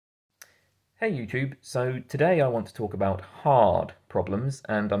Hey YouTube, so today I want to talk about hard problems,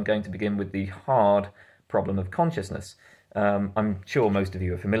 and I'm going to begin with the hard problem of consciousness. I'm sure most of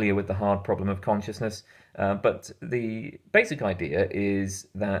you are familiar with the hard problem of consciousness, but the basic idea is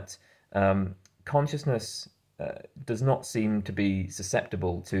that consciousness does not seem to be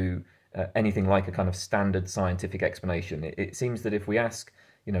susceptible to anything like a kind of standard scientific explanation. It seems that if we ask,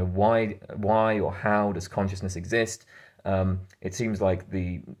 why or how does consciousness exist? It seems like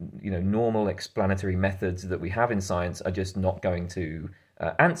the normal explanatory methods that we have in science are just not going to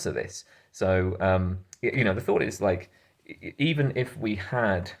answer this. So the thought is like, even if we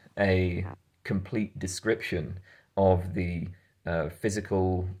had a complete description of the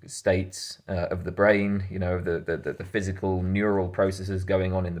physical states of the brain, the physical neural processes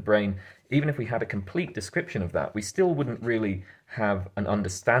going on in the brain, even if we had a complete description of that, we still wouldn't really have an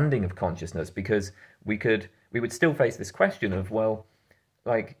understanding of consciousness, because we would still face this question of, well,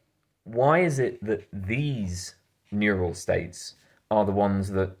 like, why is it that these neural states are the ones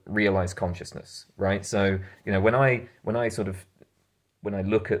that realize consciousness, right? So, when I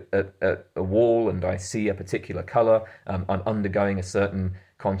look at a wall and I see a particular color, I'm undergoing a certain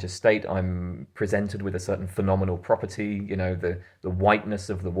conscious state, I'm presented with a certain phenomenal property, the whiteness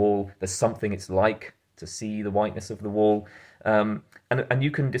of the wall, there's something it's like to see the whiteness of the wall. And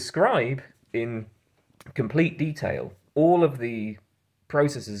you can describe in complete detail all of the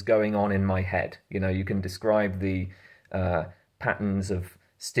processes going on in my head. You can describe the patterns of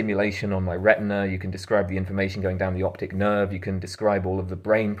stimulation on my retina, you can describe the information going down the optic nerve, you can describe all of the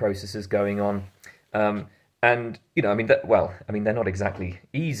brain processes going on. And they're not exactly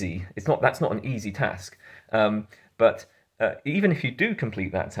easy. That's not an easy task. But even if you do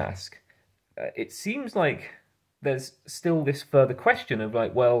complete that task, it seems like there's still this further question of,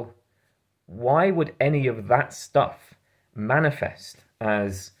 like, well, why would any of that stuff manifest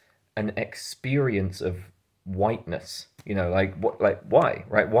as an experience of whiteness? Why,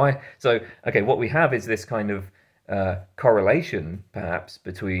 right? Why? So, okay, what we have is this kind of correlation, perhaps,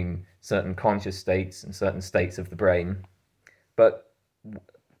 between certain conscious states and certain states of the brain. But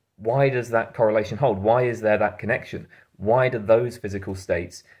why does that correlation hold? Why is there that connection? Why do those physical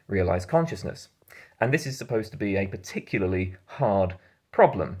states realize consciousness? And this is supposed to be a particularly hard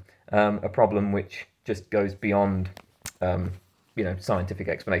problem, a problem which just goes beyond scientific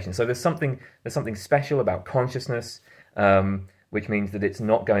explanation. So there's something special about consciousness, which means that it's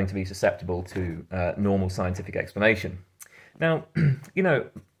not going to be susceptible to normal scientific explanation. Now,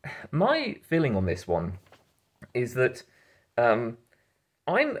 my feeling on this one is that I'm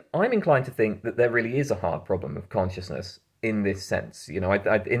inclined to think that there really is a hard problem of consciousness in this sense.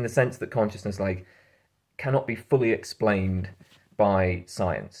 In the sense that consciousness cannot be fully explained by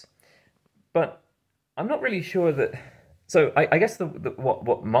science. But I'm not really sure that. So I guess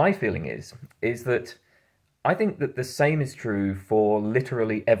what my feeling is that I think that the same is true for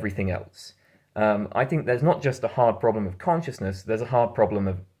literally everything else. I think there's not just a hard problem of consciousness, there's a hard problem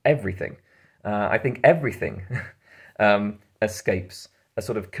of everything. I think everything escapes a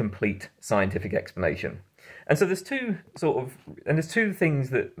sort of complete scientific explanation. And so there's two things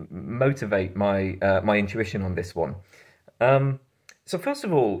that motivate my my intuition on this one. So first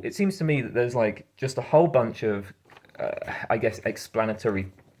of all, it seems to me that there's just a whole bunch of I guess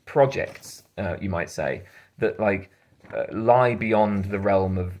explanatory projects, you might say, that lie beyond the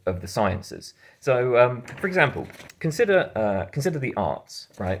realm of the sciences. So, for example, consider the arts,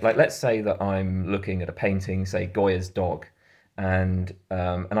 right? Let's say that I'm looking at a painting, say Goya's dog, and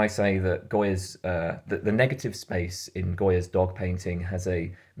I say that Goya's the negative space in Goya's dog painting has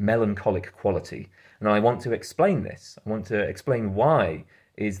a melancholic quality, and I want to explain this. I want to explain why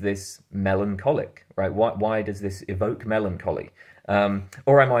is this melancholic, right? Why does this evoke melancholy?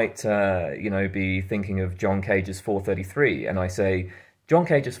 Or I might, be thinking of John Cage's 433, and I say, John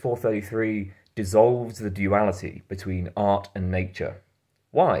Cage's 433 dissolves the duality between art and nature.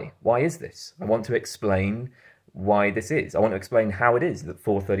 Why? Why is this? I want to explain why this is. I want to explain how it is that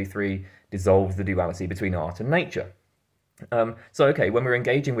 433 dissolves the duality between art and nature. So, okay, when we're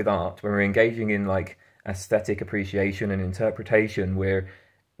engaging with art, when we're engaging in aesthetic appreciation and interpretation, we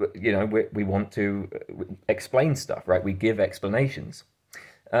want to explain stuff, right? We give explanations.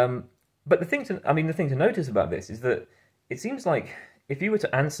 But the thing to notice about this is that it seems like if you were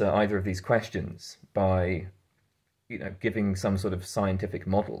to answer either of these questions by, giving some sort of scientific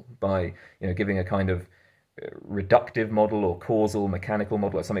model, by, giving a kind of reductive model or causal mechanical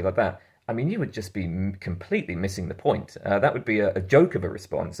model or something like that, you would just be completely missing the point. That would be a joke of a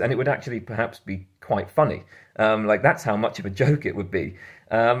response, and it would actually perhaps be quite funny. That's how much of a joke it would be.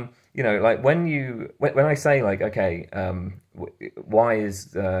 you know, like when I say like, okay, why is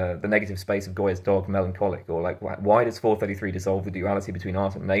the negative space of Goya's dog melancholic, or like why does 433 dissolve the duality between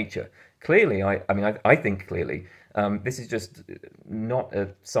art and nature? Clearly, I think clearly, this is just not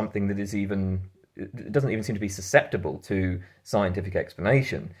something that is even, it doesn't even seem to be susceptible to scientific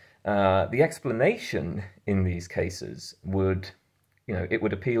explanation. The explanation in these cases would, you know, it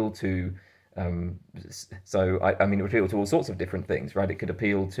would appeal to, I mean, it would appeal to all sorts of different things, right? It could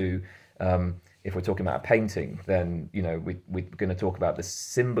appeal to, if we're talking about a painting, then, you know, we're going to talk about the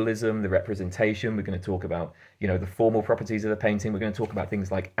symbolism, the representation. We're going to talk about, you know, the formal properties of the painting. We're going to talk about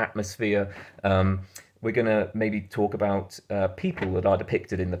things like atmosphere. We're going to maybe talk about people that are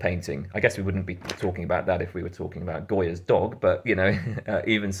depicted in the painting. I guess we wouldn't be talking about that if we were talking about Goya's dog, but, you know,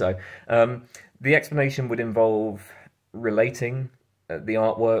 even so. The explanation would involve relating the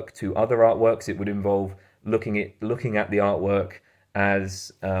artwork to other artworks. It would involve looking at the artwork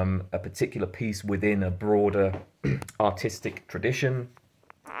as a particular piece within a broader artistic tradition,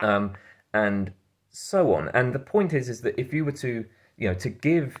 and so on. And the point is that if you were to, you know, to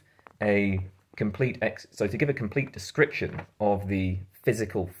give a complete description of the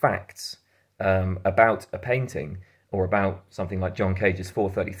physical facts about a painting, or about something like John Cage's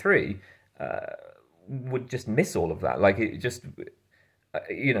 433, would just miss all of that. Like, it just,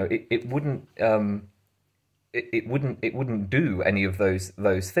 you know, it wouldn't it wouldn't do any of those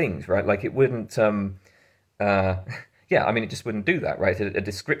things, right? Like, it wouldn't yeah, I mean, it just wouldn't do that, right? A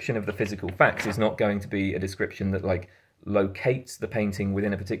description of the physical facts is not going to be a description that, like, locates the painting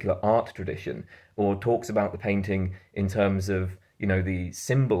within a particular art tradition, or talks about the painting in terms of, you know, the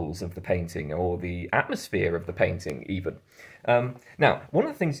symbols of the painting, or the atmosphere of the painting even. Now, one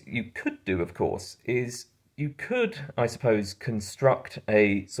of the things you could do, of course, is you could, I suppose, construct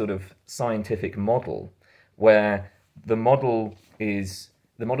a sort of scientific model where the model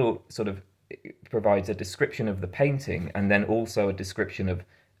sort of provides a description of the painting, and then also a description of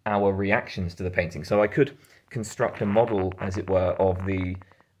our reactions to the painting. So I could construct a model, as it were, of the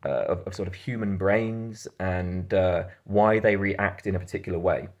of sort of human brains, and why they react in a particular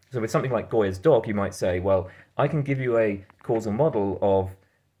way. So with something like Goya's dog, you might say, well, I can give you a causal model of,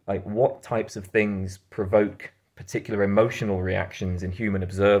 like, what types of things provoke particular emotional reactions in human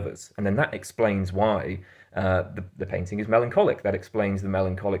observers, and then that explains why the painting is melancholic. That explains the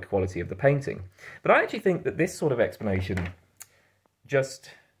melancholic quality of the painting. But I actually think that this sort of explanation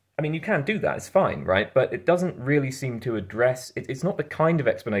just, I mean, you can do that, it's fine, right? But it doesn't really seem to address, it's not the kind of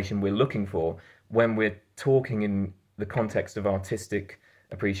explanation we're looking for when we're talking in the context of artistic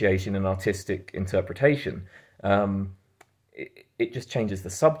appreciation and artistic interpretation. It just changes the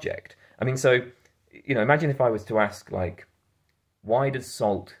subject. I mean, so, you know, imagine if I was to ask, like, why does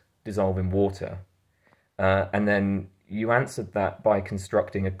salt dissolve in water? And then you answered that by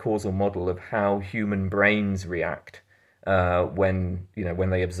constructing a causal model of how human brains react when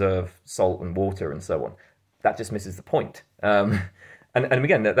they observe salt and water and so on. That just misses the point. And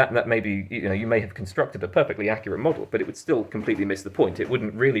again, that may be, you know, you may have constructed a perfectly accurate model, but it would still completely miss the point. It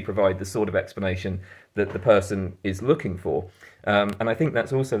wouldn't really provide the sort of explanation that the person is looking for. And I think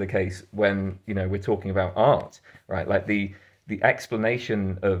that's also the case when, you know, we're talking about art, right? Like the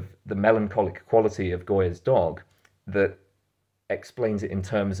explanation of the melancholic quality of Goya's dog that explains it in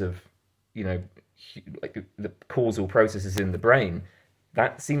terms of, you know, like the causal processes in the brain,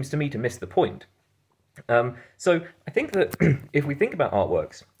 that seems to me to miss the point. So I think that if we think about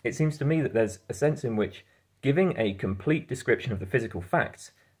artworks, it seems to me that there's a sense in which giving a complete description of the physical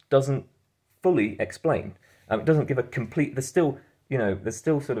facts doesn't fully explain. It doesn't give a complete, there's still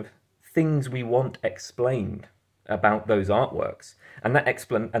sort of things we want explained about those artworks,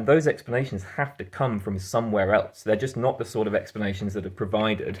 and those explanations have to come from somewhere else. They're just not the sort of explanations that are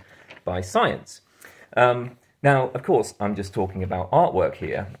provided by science. Now, of course, I'm just talking about artwork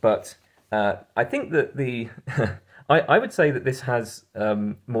here, but I think that I would say that this has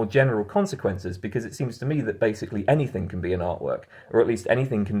more general consequences, because it seems to me that basically anything can be an artwork, or at least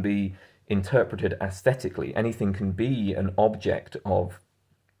anything can be interpreted aesthetically. Anything can be an object of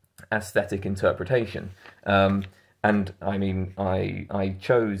aesthetic interpretation. And I mean, I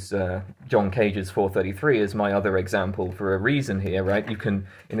chose John Cage's 433 as my other example for a reason here, right? You can,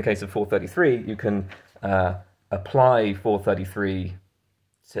 in the case of 433, you can apply 433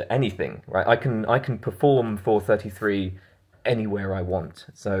 to anything, right? I can perform 433 anywhere I want.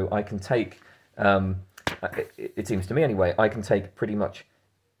 So I can take, it seems to me anyway, I can take pretty much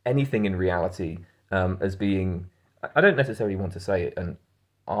anything in reality as being, I don't necessarily want to say an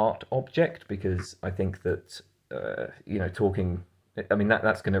art object, because I think that, you know, talking, I mean,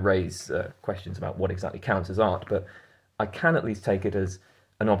 that's going to raise questions about what exactly counts as art, but I can at least take it as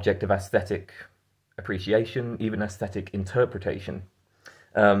an object of aesthetic appreciation, even aesthetic interpretation.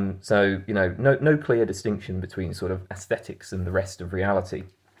 So, you know, no clear distinction between sort of aesthetics and the rest of reality.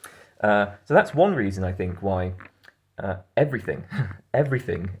 So that's one reason, I think, why everything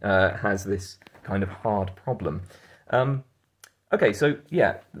has this kind of hard problem. Okay, so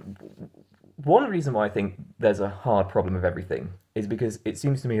yeah, one reason why I think there's a hard problem of everything is because it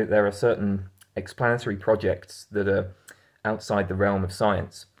seems to me that there are certain explanatory projects that are outside the realm of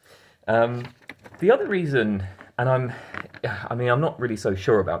science. The other reason, and I'm not really so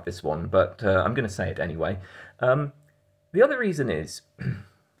sure about this one, but I'm going to say it anyway. The other reason is,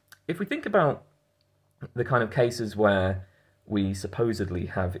 if we think about the kind of cases where we supposedly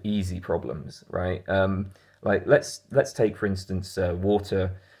have easy problems, right? Like let's take, for instance,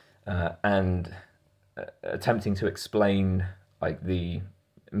 water and attempting to explain like the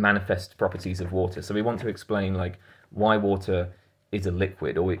manifest properties of water. So we want to explain like why water is a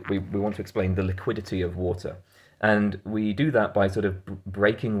liquid, or we want to explain the liquidity of water. And we do that by sort of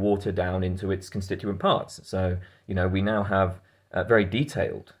breaking water down into its constituent parts. So, you know, we now have very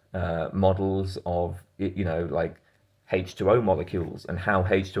detailed models of, you know, like H2O molecules and how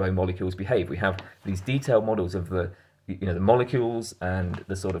H2O molecules behave. We have these detailed models of the, you know, the molecules and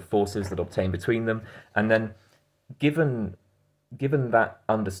the sort of forces that obtain between them. And then given that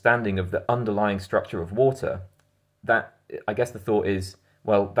understanding of the underlying structure of water, that, I guess the thought is,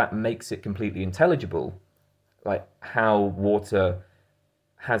 well, that makes it completely intelligible, like how water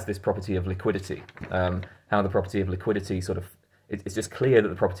has this property of liquidity, how the property of liquidity sort of, it's just clear that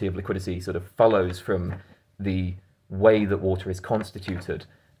the property of liquidity sort of follows from the way that water is constituted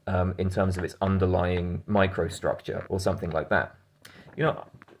in terms of its underlying microstructure or something like that. You know,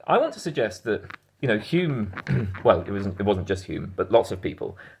 I want to suggest that, you know, Hume, well, it wasn't just Hume, but lots of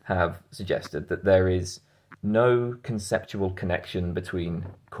people have suggested that there is no conceptual connection between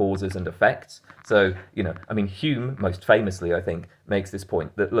causes and effects. So, you know, I mean, Hume, most famously, I think, makes this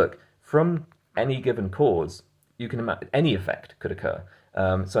point that, look, from any given cause, you can imagine any effect could occur.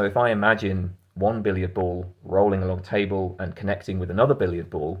 So if I imagine one billiard ball rolling along a table and connecting with another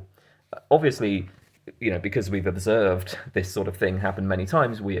billiard ball, obviously, you know, because we've observed this sort of thing happen many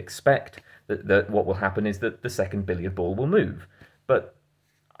times, we expect that what will happen is that the second billiard ball will move. But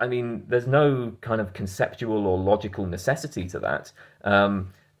I mean, there's no kind of conceptual or logical necessity to that.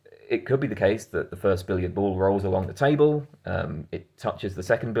 It could be the case that the first billiard ball rolls along the table, it touches the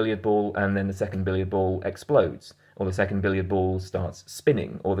second billiard ball, and then the second billiard ball explodes, or the second billiard ball starts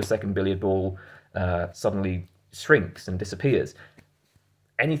spinning, or the second billiard ball suddenly shrinks and disappears.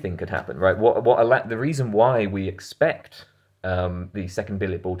 Anything could happen, right? The reason why we expect the second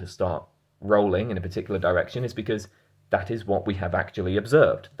billiard ball to start rolling in a particular direction is because that is what we have actually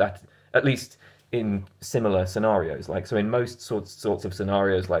observed. That, at least in similar scenarios, like, so in most sorts of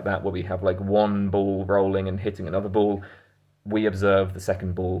scenarios like that, where we have like one ball rolling and hitting another ball, we observe the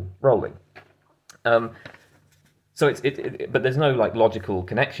second ball rolling. So but there's no like logical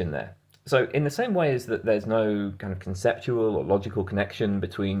connection there. So in the same way as that there's no kind of conceptual or logical connection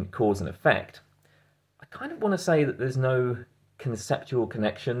between cause and effect, I kind of want to say that there's no conceptual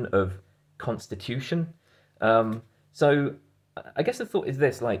connection of constitution. So I guess the thought is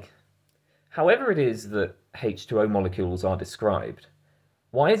this, like, however it is that H2O molecules are described,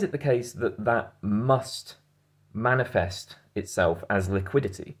 why is it the case that that must manifest itself as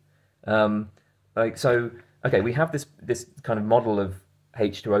liquidity? Okay, we have this kind of model of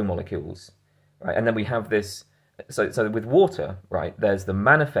H2O molecules, right? And then we have this, so with water, right, there's the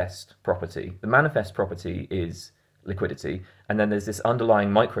manifest property. The manifest property is liquidity, and then there's this underlying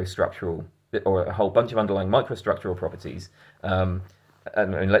microstructural, or a whole bunch of underlying microstructural properties, and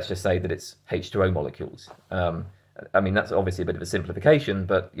let's just say that it's H2O molecules. I mean, that's obviously a bit of a simplification,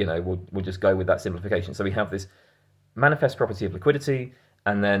 but, you know, we'll just go with that simplification. So we have this manifest property of liquidity,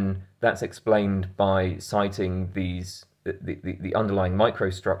 and then that's explained by citing these the underlying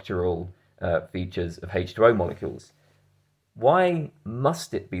microstructural features of H2O molecules. Why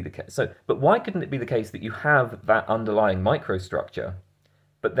must it be the case? But why couldn't it be the case that you have that underlying microstructure,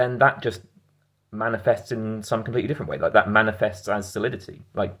 but then that just manifests in some completely different way, like that manifests as solidity?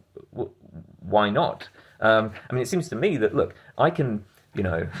 Like, why not? I mean, it seems to me that, look, I can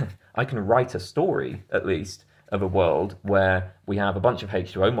write a story, at least, of a world where we have a bunch of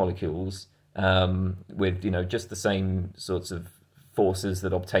H2O molecules with, you know, just the same sorts of forces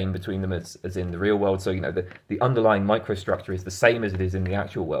that obtain between them as in the real world. So, you know, the underlying microstructure is the same as it is in the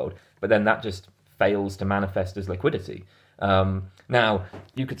actual world, but then that just fails to manifest as liquidity. Now,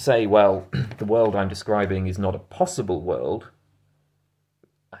 you could say, well, the world I'm describing is not a possible world.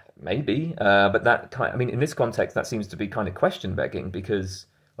 Maybe, but I mean, in this context, that seems to be kind of question-begging, because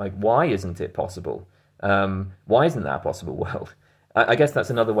Like, why isn't it possible? Why isn't that a possible world? I guess that's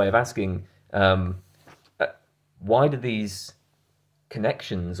another way of asking, why do these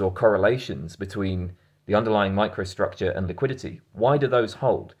connections or correlations between the underlying microstructure and liquidity, why do those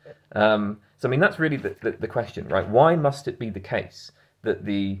hold? So, I mean, that's really the question, right? Why must it be the case that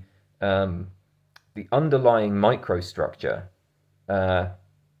the underlying microstructure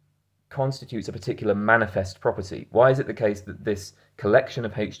constitutes a particular manifest property? Why is it the case that this collection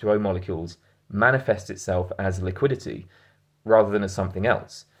of H2O molecules manifests itself as liquidity rather than as something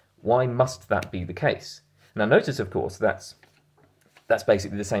else? Why must that be the case? Now, notice, of course, that's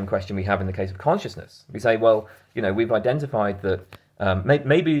basically the same question we have in the case of consciousness. We say, well, you know, we've identified that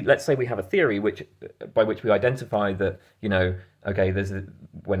maybe, let's say we have a theory by which we identify that, you know, okay,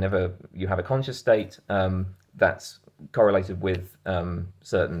 whenever you have a conscious state, that's correlated with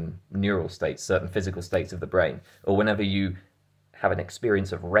certain neural states, certain physical states of the brain, or whenever you have an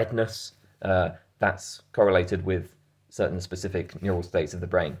experience of redness, that's correlated with certain specific neural states of the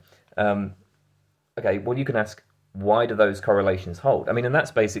brain. Okay, well, you can ask, why do those correlations hold? I mean, and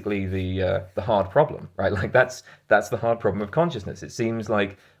that's basically the hard problem, right? Like that's the hard problem of consciousness. It seems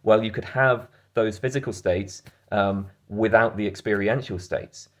like, well, you could have those physical states without the experiential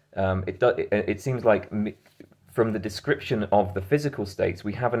states. It seems like from the description of the physical states,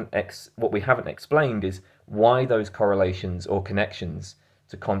 what we haven't explained is why those correlations or connections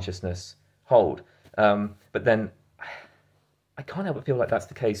to consciousness hold. But then I can't help but feel like that's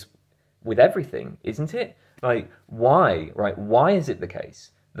the case with everything, isn't it? Like, why, right? Why is it the case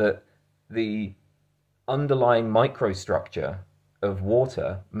that the underlying microstructure of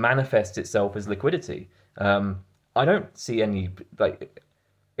water manifests itself as liquidity? I don't see any, like,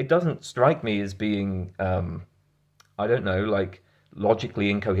 it doesn't strike me as being, I don't know, like,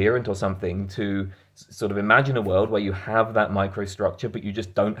 logically incoherent or something to sort of imagine a world where you have that microstructure, but you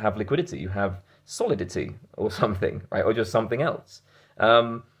just don't have liquidity. You have solidity or something, right? Or just something else.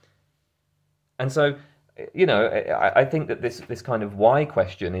 And so, you know, I think that this kind of why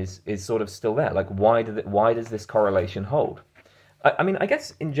question is sort of still there. Like, why does this correlation hold? I mean, I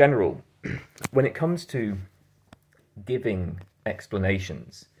guess in general, when it comes to giving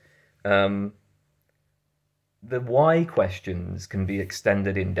explanations, the why questions can be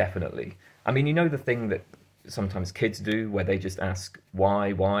extended indefinitely. I mean, you know the thing that sometimes kids do where they just ask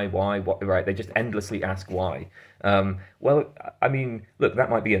why, right? They just endlessly ask why. Well, I mean, look,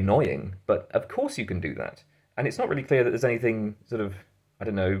 that might be annoying, but of course you can do that. And it's not really clear that there's anything sort of, I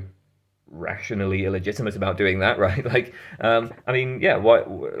don't know, rationally illegitimate about doing that, right? Like, I mean, yeah,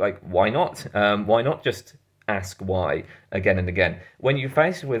 why not? Why not just ask why again and again? When you're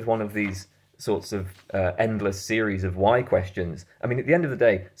faced with one of these sorts of endless series of why questions, I mean, at the end of the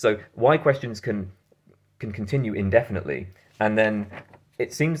day, so why questions can continue indefinitely, and then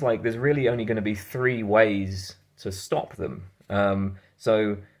it seems like there's really only going to be three ways to stop them.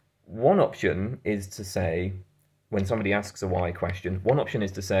 So one option is to say, when somebody asks a why question, one option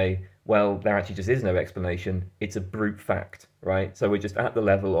is to say, well, there actually just is no explanation, it's a brute fact, right? So we're just at the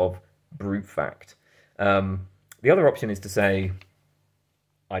level of brute fact. The other option is to say,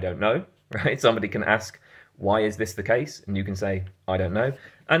 I don't know, right? Somebody can ask, why is this the case? And you can say, I don't know.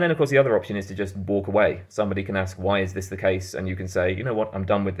 And then, of course, the other option is to just walk away. Somebody can ask, why is this the case? And you can say, you know what, I'm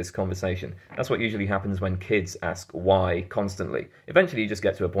done with this conversation. That's what usually happens when kids ask why constantly. Eventually, you just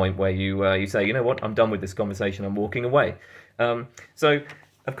get to a point where you say, you know what, I'm done with this conversation, I'm walking away. So,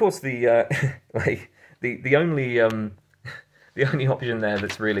 of course, the the only option there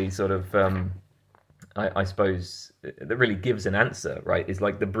that's really sort of, I suppose, that really gives an answer, right, is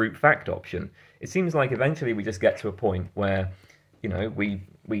like the brute fact option. It seems like eventually we just get to a point where, you know, we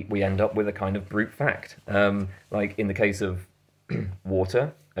end up with a kind of brute fact. Like in the case of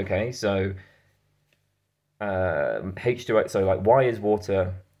water, okay, so H2O, so like why is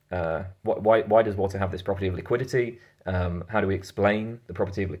water, why does water have this property of liquidity? How do we explain the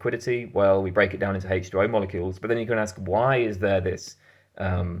property of liquidity? Well, we break it down into H2O molecules, but then you can ask, why is there this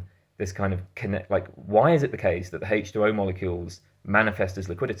this kind of connect, like, why is it the case that the H2O molecules manifest as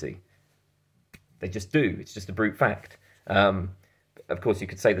liquidity? They just do. It's just a brute fact. Of course, you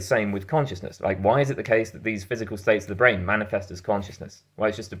could say the same with consciousness. Like, why is it the case that these physical states of the brain manifest as consciousness? Well,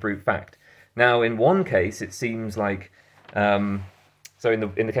 it's just a brute fact. Now, in one case, it seems like, so in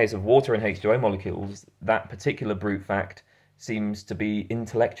the case of water and H2O molecules, that particular brute fact seems to be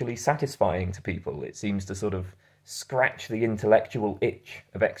intellectually satisfying to people. It seems to sort of scratch the intellectual itch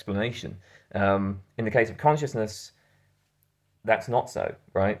of explanation. In the case of consciousness, that's not so,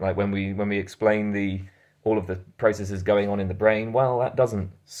 right? Like when we explain all of the processes going on in the brain, well, that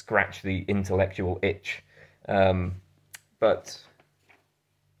doesn't scratch the intellectual itch. But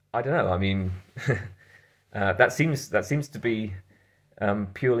I don't know. I mean, that seems to be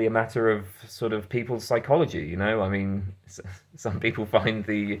purely a matter of sort of people's psychology. You know, I mean, some people find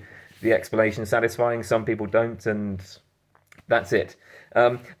the explanation satisfying, some people don't, and that's it.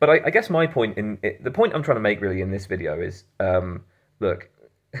 But I guess my point the point I'm trying to make really in this video is, look,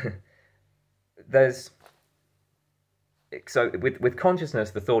 there's so with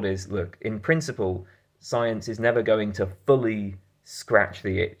consciousness, the thought is, look, in principle, science is never going to fully scratch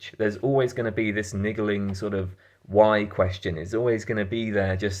the itch. There's always going to be this niggling sort of why question. It's always going to be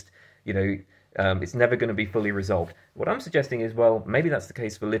there, just, you know, it's never going to be fully resolved. What I'm suggesting is, well, maybe that's the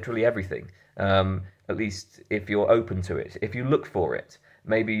case for literally everything, at least if you're open to it. If you look for it,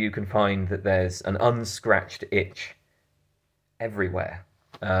 maybe you can find that there's an unscratched itch everywhere.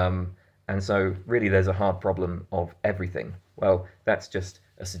 And so really there's a hard problem of everything. Well, that's just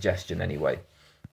a suggestion anyway.